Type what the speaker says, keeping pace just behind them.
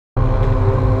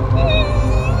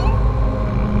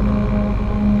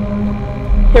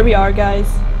here we are, guys.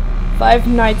 Five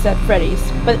Nights at Freddy's,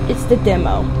 but it's the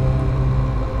demo.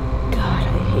 God,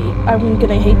 I'm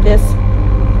gonna hate this.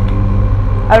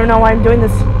 I don't know why I'm doing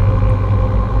this.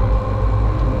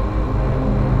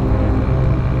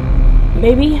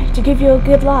 Maybe to give you a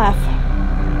good laugh.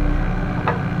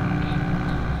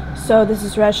 So this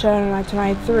is Russia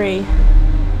 1993.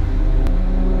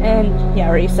 And yeah, I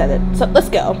already said it. So let's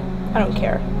go. I don't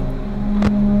care.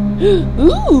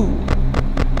 Ooh!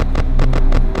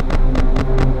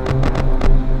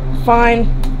 Fine.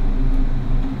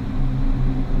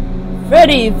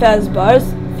 Freddy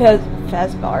Fazbear's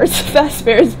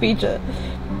Pizza.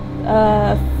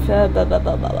 Blah blah blah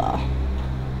blah blah.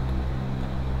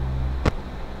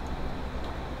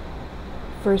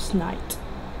 First night.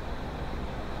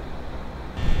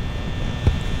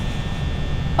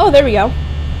 Oh, there we go.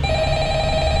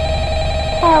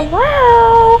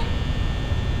 Hello.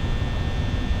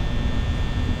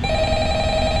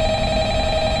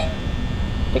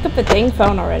 Pick up the dang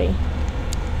phone already.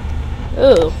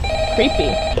 Ooh,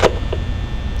 creepy.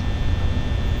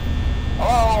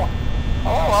 Hello?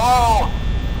 Hello?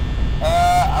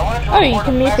 I wanted to you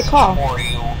can make the call. For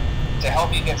you to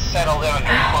help you get settled in on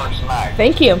your first night.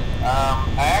 Thank you.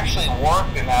 I actually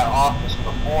worked in that office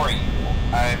before you.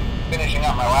 I'm finishing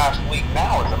up my last week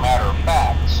now, as a matter of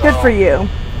fact. So Good for you.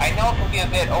 I know it can be a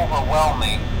bit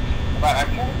overwhelming, but I'm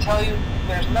here to tell you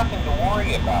there's nothing to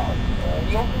worry about.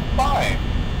 You'll be fine.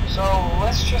 So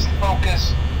let's just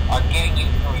focus on getting you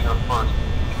through your first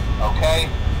week, okay?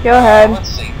 Go ahead. Let's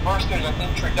see. First, there's an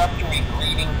introductory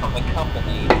greeting from the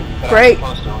company that Great.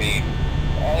 I'm supposed to read.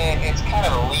 It's kind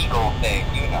of a legal thing,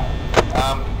 you know.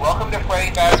 Welcome to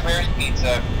Freddy Fazbear's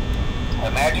Pizza,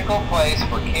 a magical place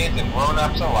for kids and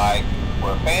grown-ups alike,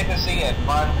 where fantasy and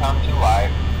fun come to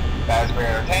life. Fazbear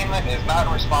Entertainment is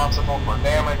not responsible for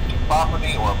damage to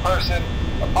property or person.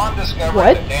 Upon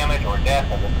discovery that damage or death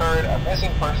has occurred, a missing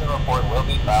person report will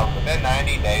be filed within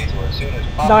 90 days or as soon as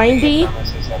property and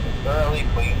premises have been thoroughly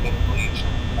cleaned and bleached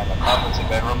and the carpets have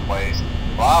been replaced.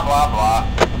 Blah, blah, blah.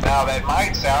 Now, that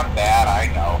might sound bad,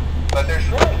 I know, but there's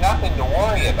really nothing to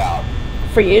worry about.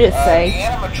 For you to say. The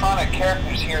animatronic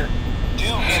characters here do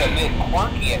get a bit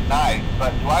quirky at night,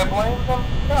 but do I blame them?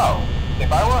 No.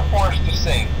 If I were forced to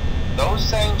sing those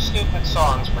same stupid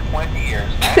songs for 20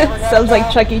 years, sounds like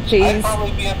Chuck E. Cheese. I'd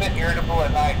probably be a bit irritable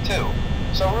at night too.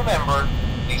 So remember,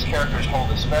 these characters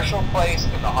hold a special place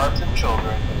in the hearts of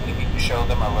children, and we need to show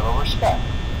them a little respect,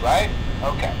 right?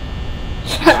 Okay.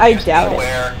 So I doubt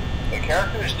it. The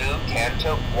characters do tend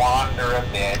to wander a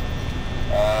bit.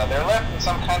 They're left in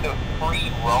some kind of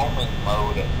free roaming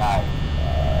mode at night.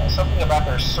 Something about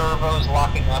their servos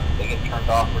locking up if they get turned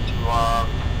off for too long.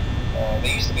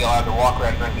 They used to be allowed to walk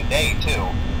around during the day too,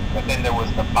 but then there was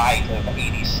the bite of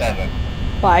 87.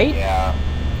 Bite? Yeah.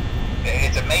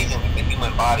 It's amazing that the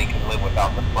human body can live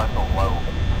without the frontal lobe,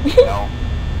 you know?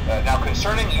 Now,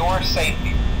 concerning your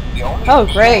safety, the only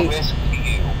real risk to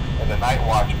you as a night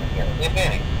watchman here, if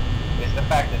any, is the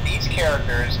fact that these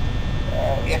characters,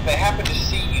 if they happen to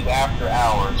see you after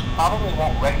hours, probably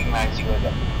won't recognize you as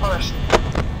a person.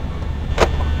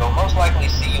 They'll most likely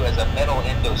see you as a metal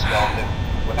endoskeleton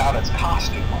without its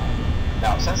costume on.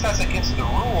 Now, since that's against the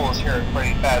rules here at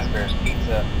Freddy Fazbear's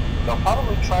Pizza, they'll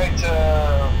probably try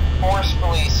to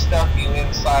forcefully stuff you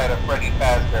inside a Freddy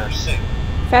Fazbear suit.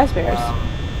 Fazbear's.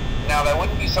 Now, that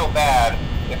wouldn't be so bad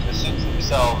if the suits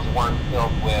themselves weren't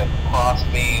filled with cross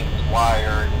beams,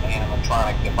 wires, and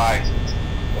animatronic devices,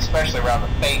 especially around the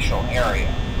facial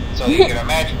area. So you can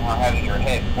imagine how having your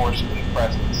head forcefully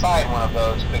pressed inside one of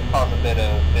those could cause a bit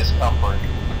of discomfort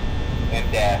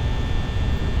and death.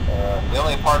 The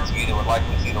only parts of you that would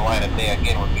likely see the light of day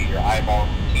again would be your eyeballs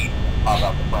and teeth that pop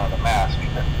out the front of the mask.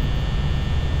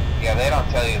 Yeah, they don't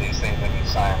tell you these things when you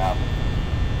sign up.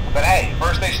 But hey,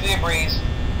 first station of the breeze.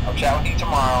 I'll chat with you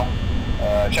tomorrow.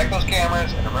 Check those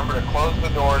cameras and remember to close the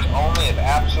doors only if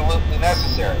absolutely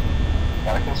necessary.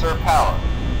 Gotta conserve power.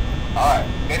 Alright,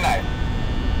 good night.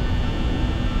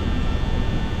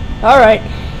 Alright,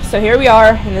 so here we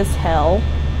are in this hell.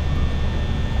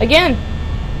 Again,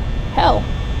 hell.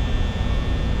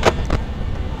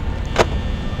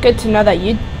 Good to know that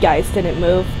you guys didn't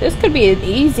move. This could be an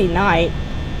easy night,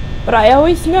 but I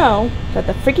always know that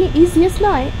the freaking easiest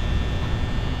night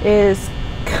is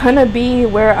gonna be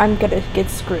where I'm gonna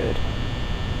get screwed.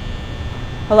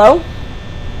 Hello?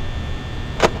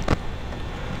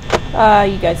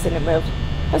 You guys didn't move.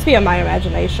 Must be on my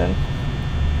imagination.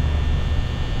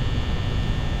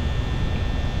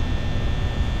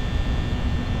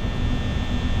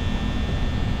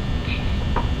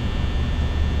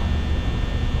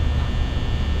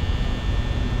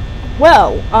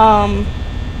 Well,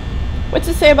 What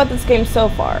to say about this game so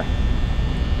far?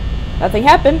 Nothing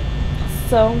happened,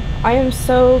 so I am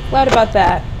so glad about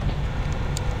that.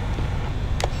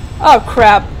 Oh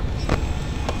crap.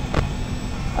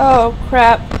 Oh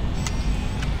crap.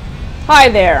 Hi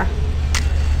there.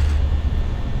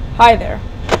 Hi there.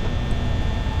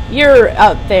 You're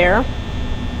out there.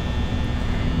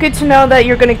 Good to know that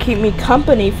you're gonna keep me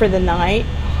company for the night.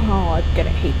 Oh, I'm gonna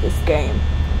hate this game.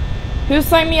 Who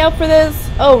signed me up for this?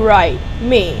 Oh right,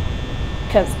 me.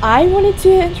 Because I wanted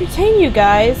to entertain you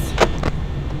guys.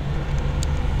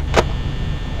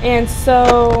 And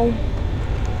so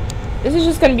this is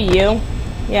just gonna be you.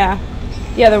 Yeah.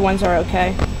 The other ones are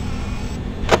okay.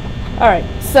 Alright,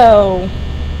 so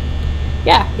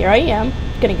yeah, here I am.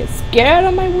 Gonna get scared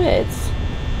on my wits.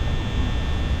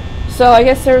 So I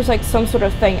guess there's like some sort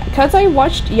of thing. Because I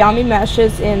watched Yami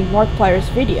Meshes in Markiplier's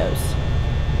videos.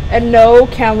 And no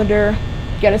calendar.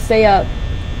 Gotta stay up.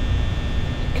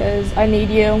 Because I need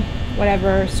you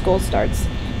whenever school starts.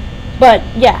 But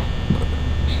yeah.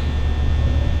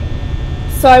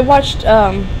 So I watched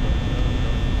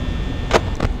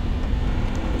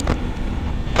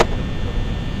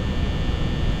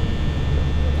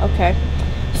okay.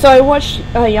 So I watched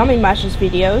Yami Mash's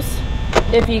videos.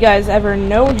 If you guys ever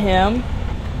known him.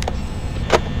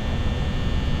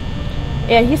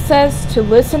 And he says to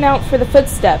listen out for the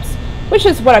footsteps, which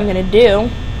is what I'm gonna do.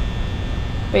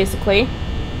 Basically.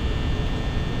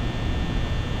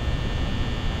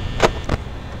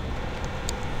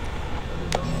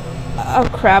 Oh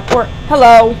crap,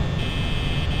 hello.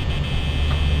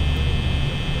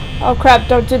 Oh crap,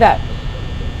 don't do that.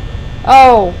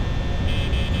 Oh.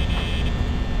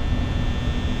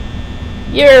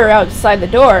 You're outside the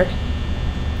door.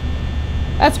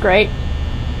 That's great.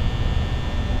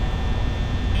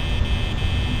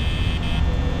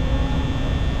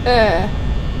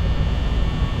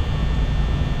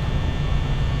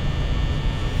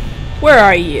 Where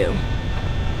are you?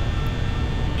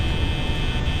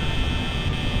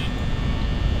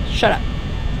 Shut up.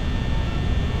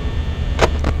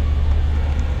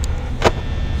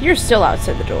 You're still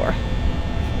outside the door.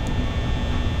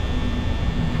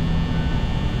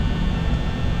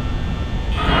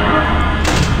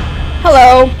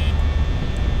 Hello.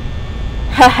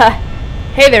 Haha.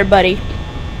 Hey there, buddy.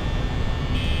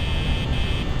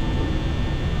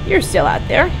 You're still out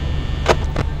there.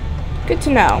 Good to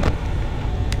know.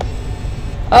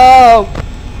 Oh.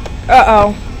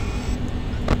 Uh-oh.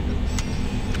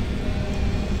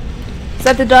 Is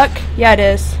that the duck? Yeah, it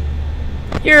is.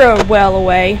 You're a well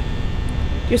away.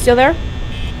 You're still there?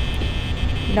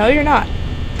 No, you're not.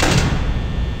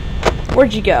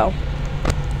 Where'd you go?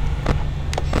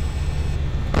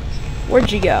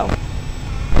 Where'd you go?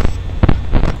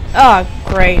 Oh,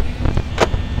 great.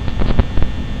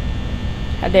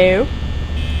 Hello?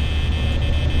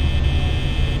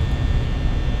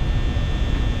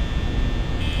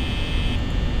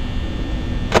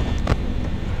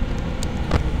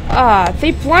 Ah,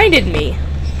 they blinded me.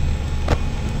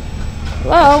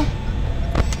 Hello?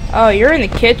 Oh, you're in the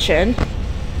kitchen.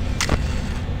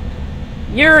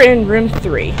 You're in room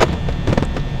 3.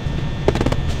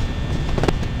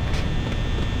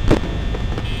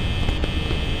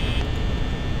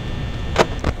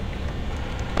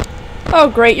 Oh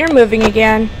great, you're moving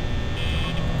again.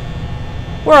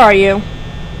 Where are you?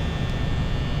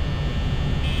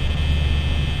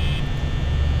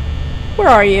 Where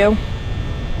are you?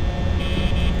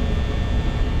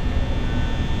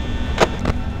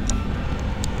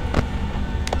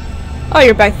 Oh,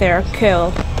 you're back there.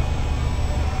 Cool.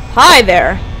 Hi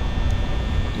there.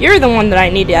 You're the one that I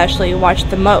need to actually watch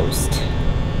the most.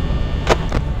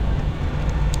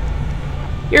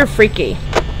 You're freaky.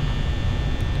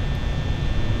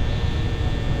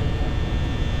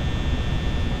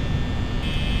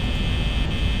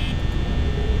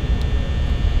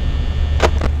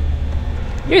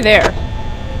 You're there.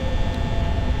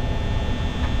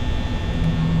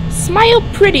 Smile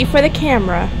pretty for the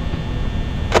camera.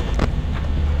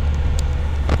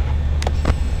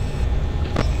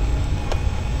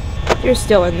 You're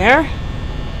still in there.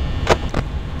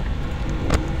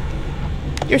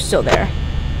 You're still there.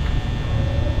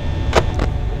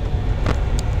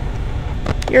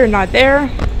 You're not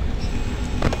there.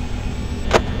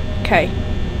 Okay.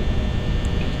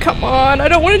 Come on, I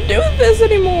don't want to do this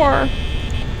anymore.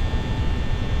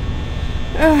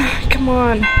 Come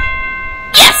on.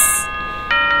 Yes!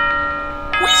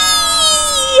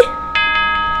 Whee!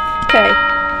 Okay.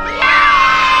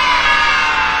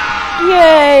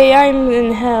 Yay, I'm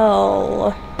in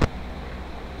hell.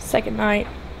 Second night.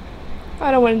 I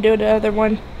don't want to do the other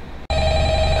one.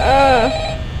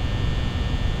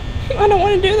 I don't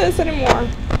want to do this anymore.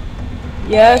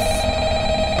 Yes.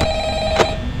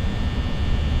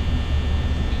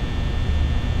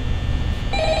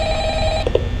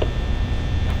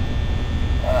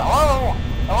 Hello?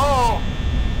 Hello?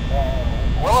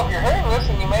 Well, if you're hearing this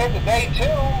and you made it to day 2,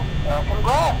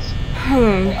 congrats.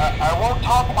 I won't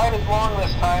talk quite as long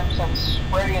this time since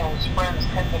Freddy and his friends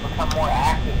tend to become more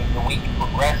active as the week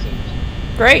progresses.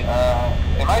 Great.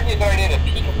 It might be a good idea to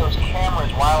peek at those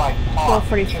cameras while I talk,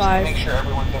 just to 12:45. make sure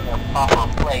everyone's in their proper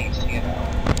place, you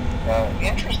know.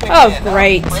 Interestingly enough,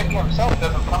 great. Freddy himself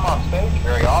doesn't come on stage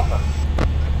very often.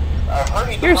 I've heard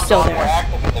he You're becomes still a lot more there.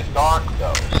 active in the dark,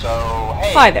 though, so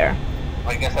hey. Hi there.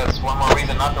 I guess that's one more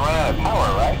reason not to run out of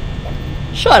power, right?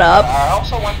 Shut up. I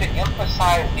also want to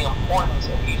emphasize the importance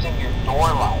of using your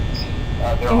door lights.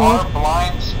 There are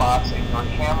blind spots in your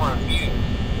camera view,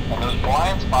 and those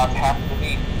blind spots happen to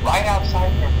be right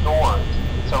outside your doors.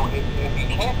 So if you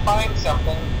can't find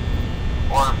something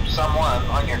or someone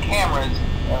on your cameras,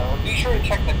 be sure to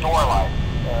check the door light.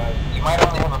 You might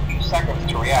only have a few seconds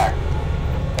to react.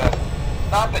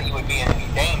 Not that you would be in any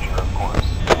danger, of course.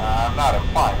 I'm not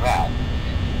implying that.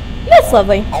 That's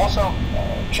lovely. Also,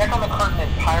 check on the curtain in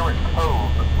Pirate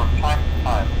Cove from time to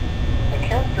time. The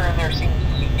character in there seems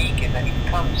unique in that he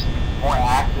becomes more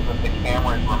active if the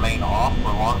cameras remain off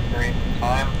for long periods of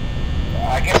time.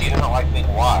 I guess he doesn't like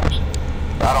being watched.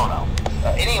 I don't know.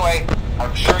 Anyway,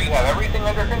 I'm sure you have everything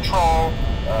under control.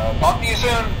 Talk to you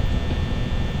soon.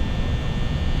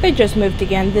 They just moved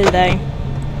again, did they?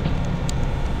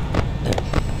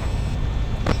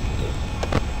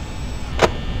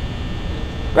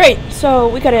 Great, so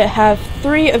we gotta have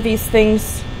 3 of these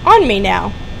things on me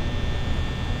now.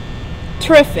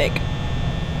 Terrific.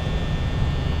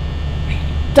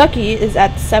 Ducky is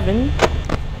at 7,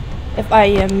 if I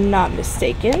am not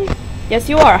mistaken. Yes,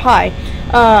 you are. Hi.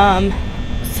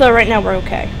 So right now we're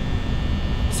okay.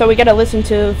 So we gotta listen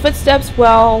to footsteps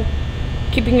while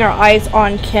keeping our eyes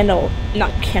on Candle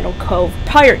Cove,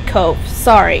 Pirate Cove.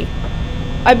 Sorry.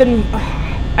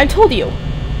 I told you.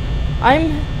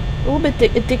 I'm a little bit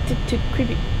addicted to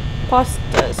creepy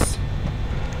pastas.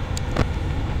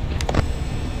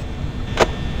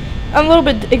 I'm a little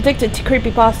bit addicted to creepy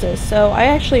pastas, so I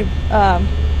actually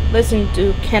listened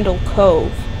to Candle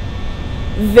Cove.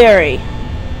 Very,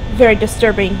 very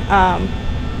disturbing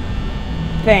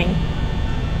thing.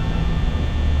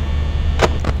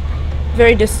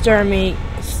 Very disturbing.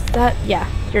 Yeah,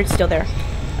 you're still there.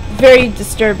 Very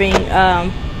disturbing.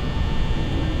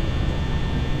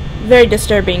 Very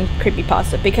disturbing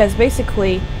creepypasta, because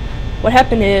basically what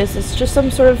happened is it's just some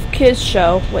sort of kids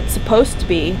show, what's supposed to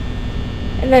be,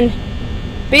 and then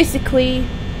basically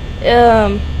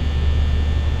I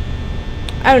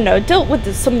don't know, it dealt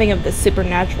with something of the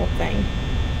supernatural thing.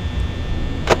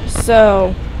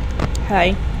 So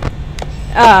hey,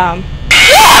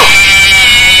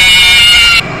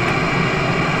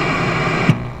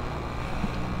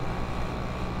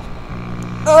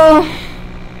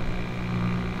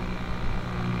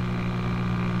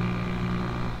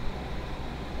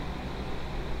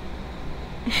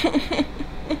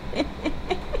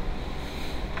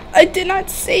 I did not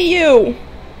see you.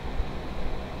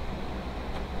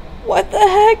 What the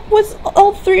heck? Was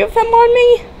all 3 of them on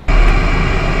me?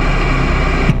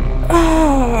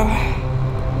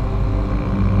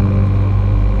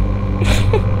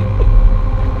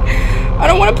 I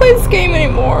don't want to play this game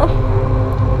anymore.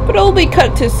 But it'll be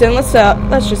cut too soon. Let's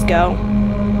just go.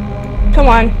 Come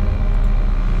on.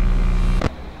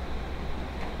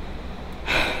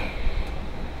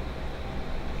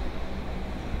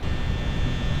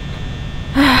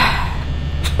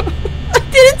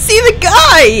 See the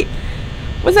guy!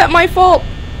 Was that my fault?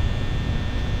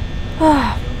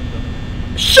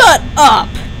 Shut up!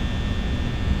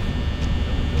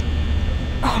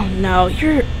 Oh no,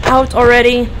 you're out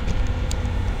already?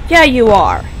 Yeah, you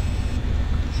are.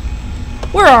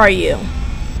 Where are you?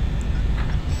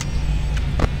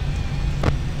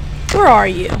 Where are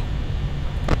you?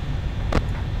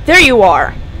 There you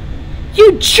are!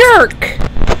 You jerk!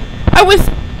 I was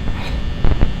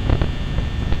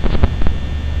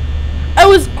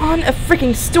on a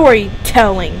freaking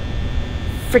storytelling.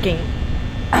 Freaking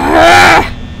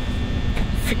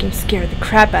scared the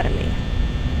crap out of me.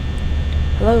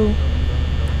 Hello?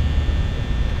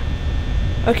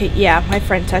 Okay, yeah, my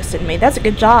friend texted me. That's a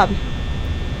good job.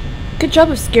 Good job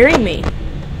of scaring me.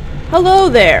 Hello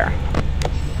there.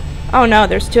 Oh no,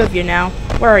 there's 2 of you now.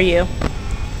 Where are you?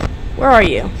 Where are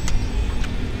you?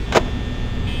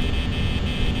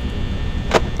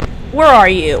 Where are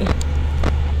you?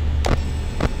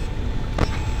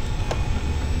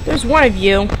 There's 1 of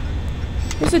you.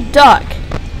 There's a duck.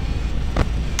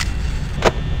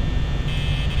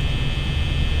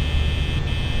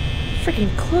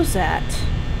 freaking close that?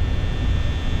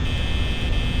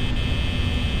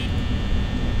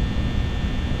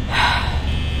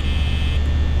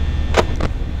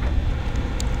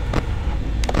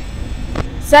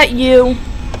 Is that you?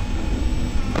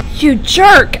 You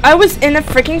jerk! I was in a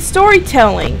freaking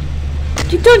storytelling!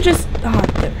 You don't just... Oh,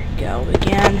 there we go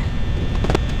again.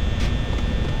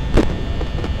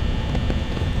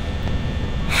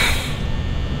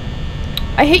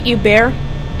 I hate you, bear.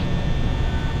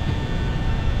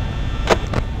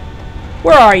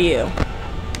 Where are you?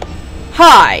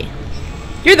 Hi!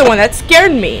 You're the one that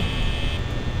scared me!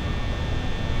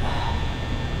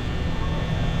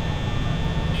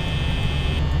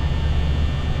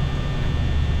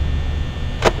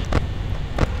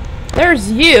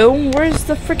 There's you! Where's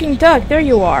the freaking duck? There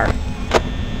you are!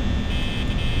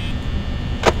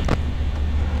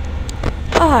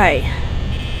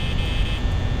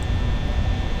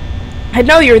 I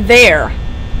know you're there!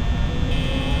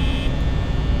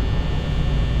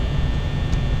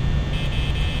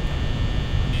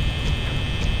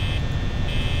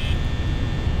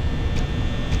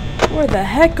 Where the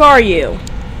heck are you?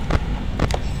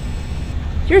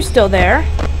 You're still there.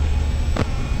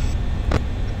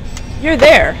 You're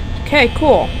there. Okay,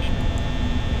 cool.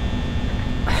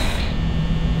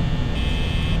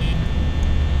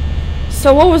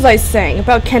 So what was I saying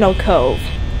about Kennel Cove?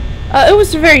 It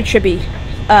was a very trippy,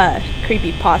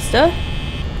 creepy pasta.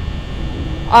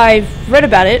 I've read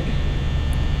about it.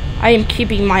 I am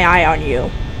keeping my eye on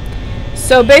you.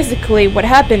 So basically what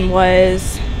happened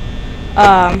was,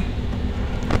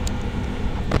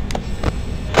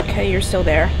 okay, you're still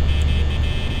there.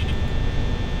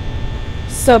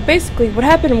 So basically what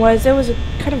happened was it was a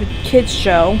kind of a kids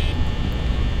show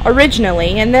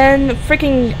originally, and then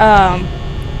freaking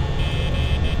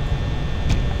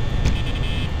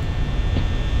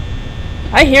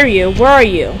I hear you. Where are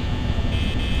you?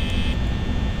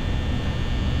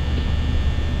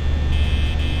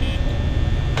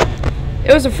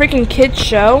 It was a freaking kids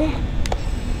show.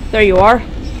 There you are.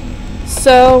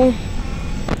 So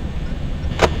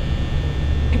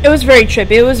it was very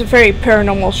trippy. It was a very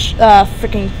paranormal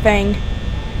freaking thing,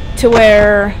 to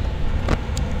where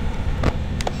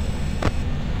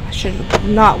I should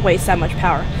not waste that much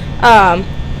power.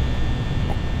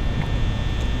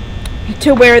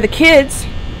 To where the kids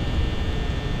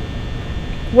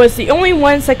was the only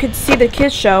ones that could see the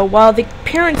kids show, while the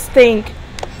parents think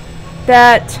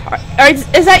that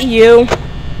is that you?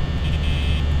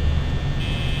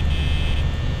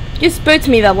 You spooked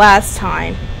me the last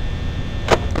time.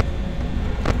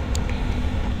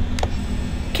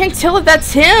 Can't tell if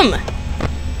that's him.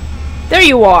 There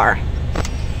you are,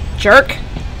 jerk.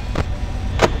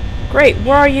 Great,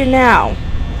 where are you now?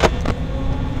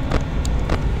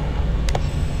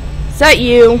 Is that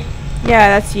you?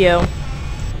 Yeah, that's you.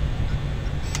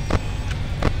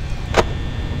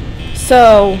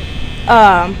 So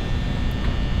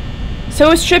it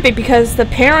was trippy because the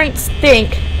parents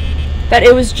think that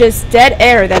it was just dead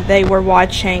air that they were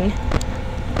watching.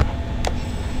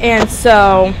 And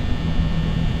so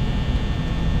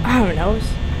I don't know.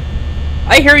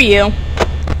 I hear you.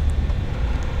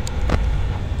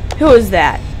 Who is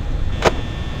that?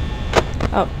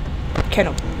 Oh,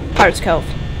 Kennel. Pirate's Cove.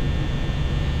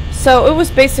 So it was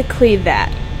basically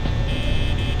that.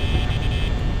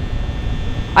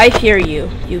 I hear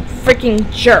you, you freaking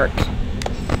jerk.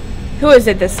 Who is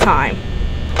it this time?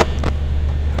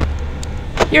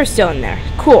 You're still in there.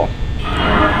 Cool.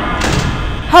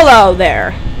 Hello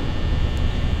there.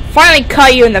 Finally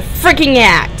caught you in the freaking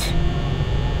act.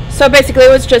 So basically it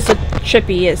was just the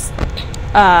trippiest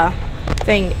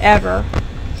thing ever.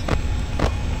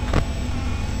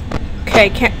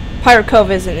 Okay, Pirate Cove,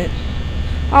 isn't it?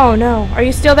 Oh no, are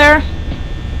you still there?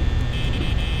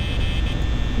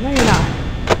 No, you're not.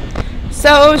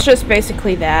 So it was just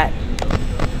basically that.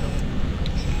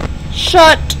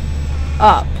 Shut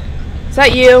up. Is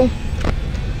that you?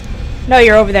 No,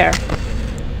 you're over there.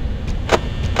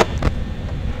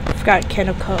 I forgot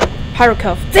Kennel Cove. Pirate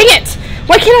Cove. Dang it!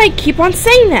 Why can't I keep on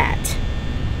saying that?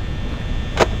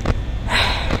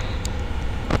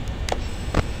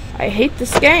 I hate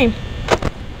this game.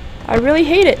 I really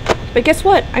hate it. But guess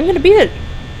what? I'm gonna beat it.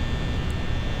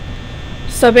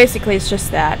 So basically it's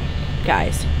just that,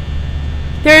 guys.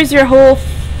 There's your whole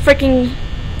freaking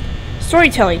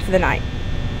storytelling for the night.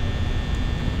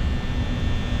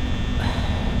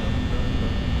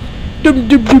 Dum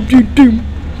dum dum dum dum.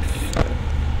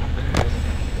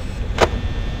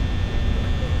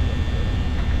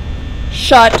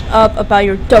 Shut up about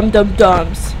your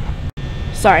dum-dum-dums.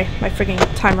 Sorry, my freaking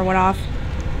timer went off.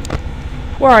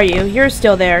 Where are you? You're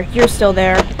still there. You're still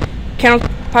there.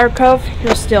 Pirate Cove,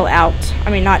 you're still out. I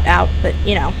mean, not out, but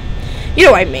you know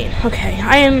what I mean. Okay,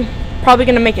 I am probably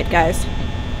gonna make it, guys.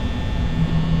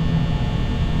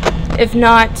 If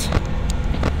not,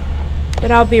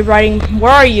 then I'll be writing,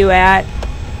 where are you at?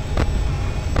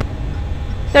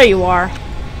 There you are.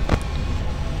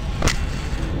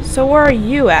 So where are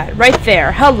you at? Right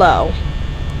there. Hello.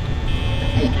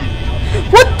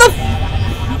 What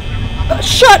the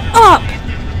shut up!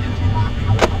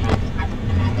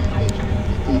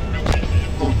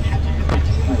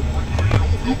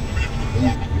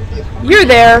 You're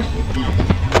there.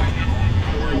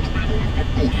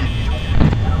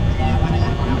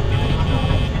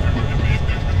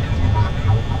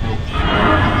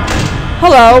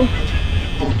 Hello.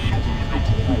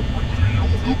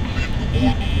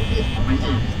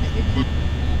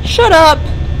 Shut up.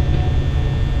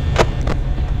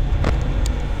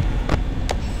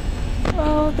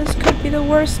 Oh, this could be the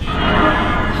worst.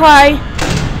 Hi.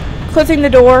 Closing the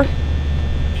door.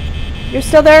 You're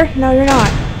still there? No, you're not.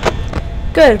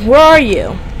 Good. Where are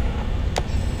you?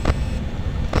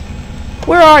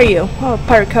 Where are you? Oh,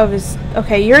 Pirate Cove is...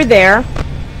 Okay, you're there.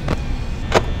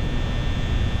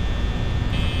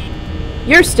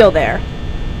 You're still there.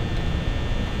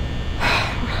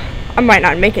 I might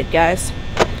not make it, guys.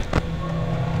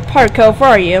 Pirate Cove,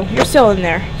 where are you? You're still in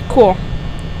there. Cool.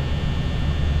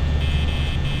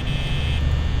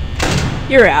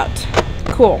 You're out.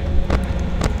 Cool.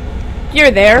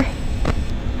 You're there.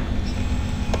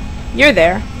 You're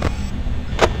there.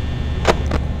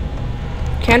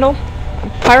 Candle?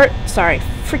 Pirate? Sorry.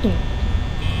 Freaking.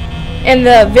 And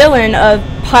the villain of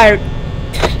Pirate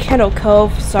Candle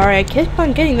Cove, sorry, I keep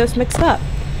on getting those mixed up,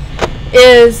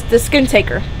 is the Skin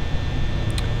Taker.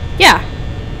 Yeah.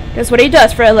 That's what he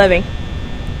does for a living.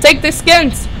 Take the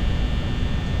skins.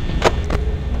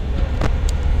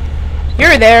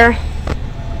 You're there.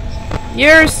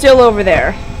 You're still over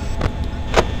there.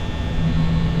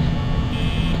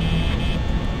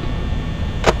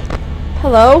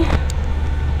 Hello?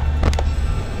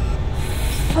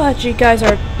 Fudge, you guys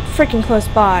are freaking close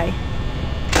by.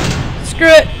 Screw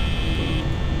it.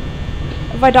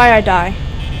 If I die, I die.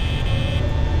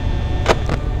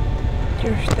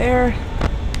 You're there.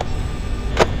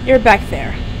 You're back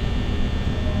there.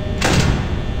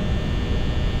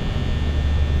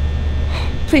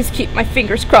 Please keep my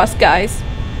fingers crossed, guys.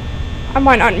 I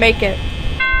might not make it.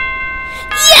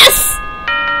 Yes!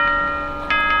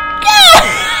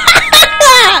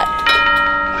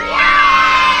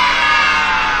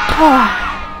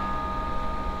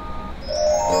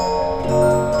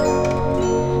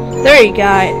 There you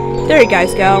go. There you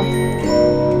guys go.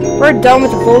 We're done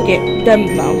with the full game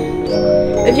demo.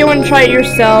 If you want to try it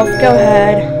yourself, go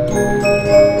ahead.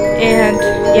 And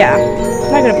yeah,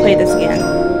 I'm not gonna play this again.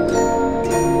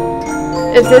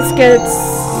 If this gets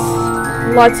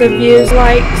lots of views,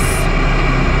 likes,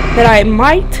 then I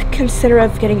might consider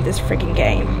of getting this freaking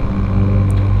game.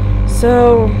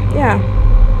 So yeah,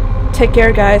 take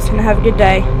care, guys, and have a good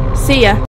day. See ya.